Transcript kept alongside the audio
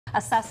A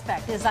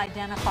suspect is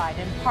identified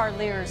in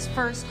Parlier's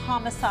first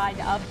homicide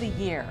of the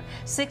year.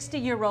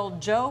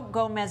 60-year-old Joe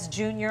Gomez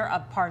Jr.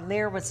 of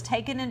Parlier was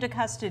taken into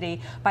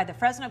custody by the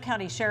Fresno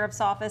County Sheriff's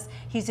Office.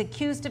 He's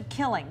accused of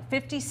killing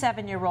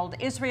 57-year-old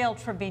Israel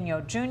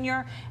Trevino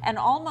Jr. and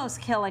almost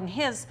killing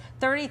his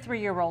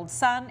 33-year-old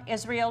son,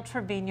 Israel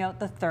Trevino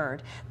III.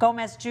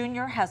 Gomez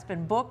Jr. has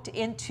been booked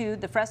into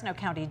the Fresno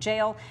County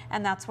Jail,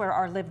 and that's where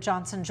our Liv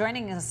Johnson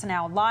joining us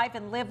now live.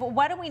 And Liv,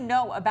 what do we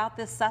know about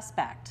this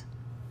suspect?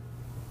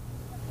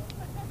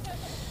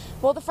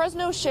 Well, the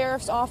Fresno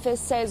Sheriff's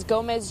Office says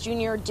Gomez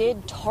Jr.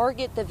 did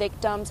target the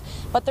victims,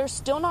 but they're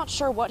still not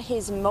sure what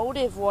his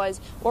motive was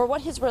or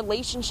what his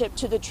relationship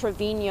to the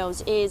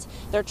Trevinos is.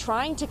 They're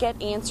trying to get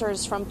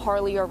answers from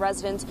Parlier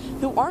residents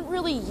who aren't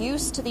really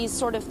used to these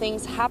sort of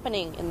things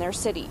happening in their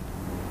city.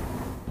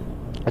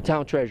 A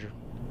town treasure.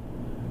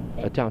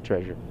 A town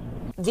treasure.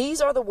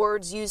 These are the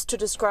words used to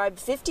describe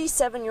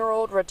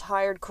 57-year-old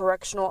retired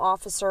correctional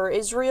officer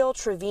Israel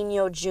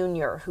Trevino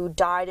Jr., who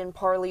died in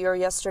Parlier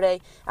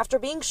yesterday after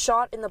being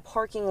shot in the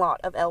parking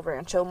lot of El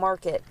Rancho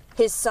Market.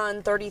 His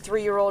son,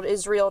 33-year-old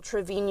Israel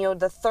Trevino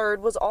III,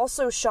 was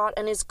also shot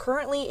and is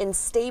currently in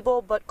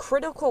stable but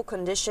critical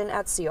condition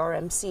at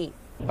CRMC.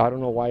 I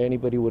don't know why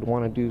anybody would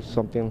want to do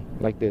something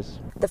like this.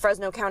 The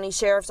Fresno County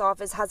Sheriff's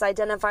Office has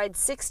identified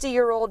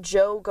 60-year-old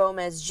Joe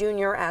Gomez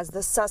Jr. as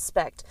the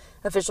suspect.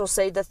 Officials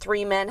say the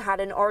three men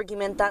had an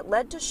argument that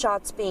led to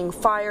shots being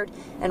fired,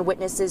 and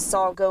witnesses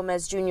saw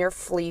Gomez Jr.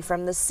 flee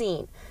from the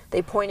scene.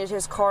 They pointed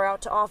his car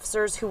out to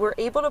officers who were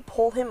able to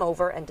pull him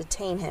over and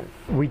detain him.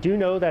 We do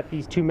know that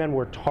these two men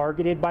were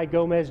targeted by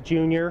Gomez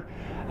Jr.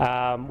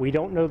 We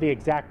don't know the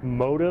exact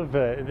motive,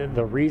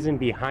 the reason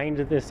behind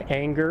this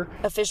anger.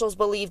 Officials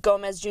believe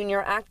Gomez Jr.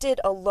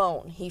 acted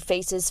alone. He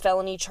faces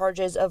felony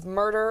charges of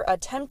murder,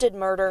 attempted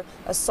murder,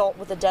 assault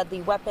with a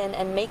deadly weapon,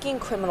 and making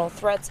criminal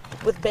threats,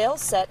 with bail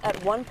set at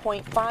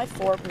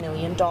 $1.54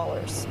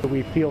 million.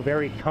 We feel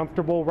very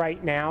comfortable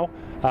right now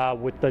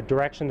with the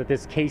direction that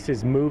this case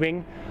is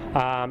moving,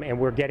 and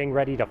we're getting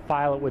ready to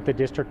file it with the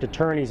district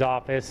attorney's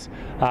office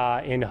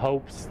in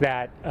hopes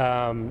that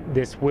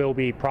this will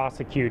be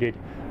prosecuted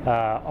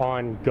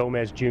on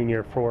Gomez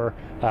Jr. for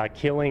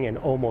killing and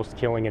almost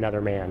killing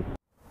another man.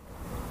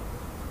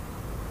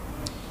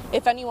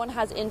 If anyone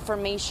has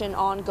information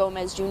on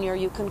Gomez Jr.,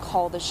 you can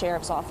call the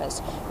Sheriff's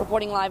Office.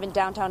 Reporting live in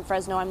downtown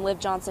Fresno, I'm Liv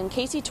Johnson,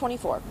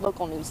 KC24,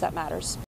 local news that matters.